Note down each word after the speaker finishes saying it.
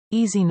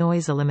Easy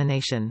noise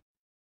elimination.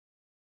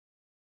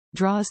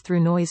 Draws through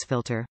noise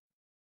filter.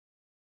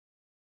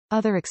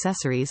 Other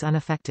accessories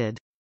unaffected.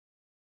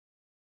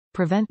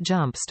 Prevent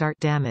jump start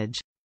damage.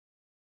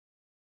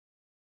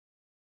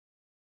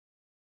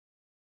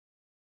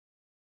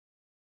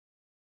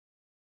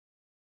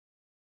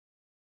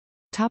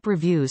 Top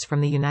reviews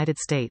from the United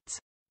States.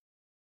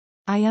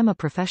 I am a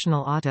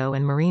professional auto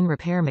and marine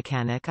repair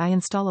mechanic. I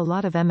install a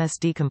lot of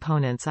MSD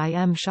components. I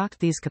am shocked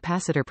these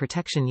capacitor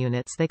protection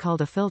units they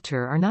called a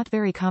filter are not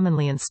very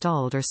commonly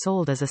installed or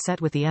sold as a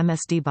set with the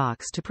MSD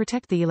box to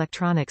protect the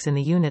electronics in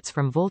the units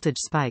from voltage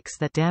spikes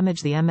that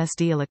damage the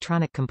MSD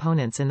electronic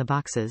components in the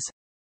boxes.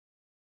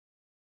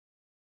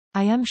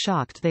 I am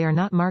shocked they are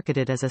not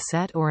marketed as a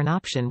set or an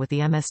option with the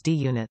MSD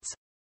units.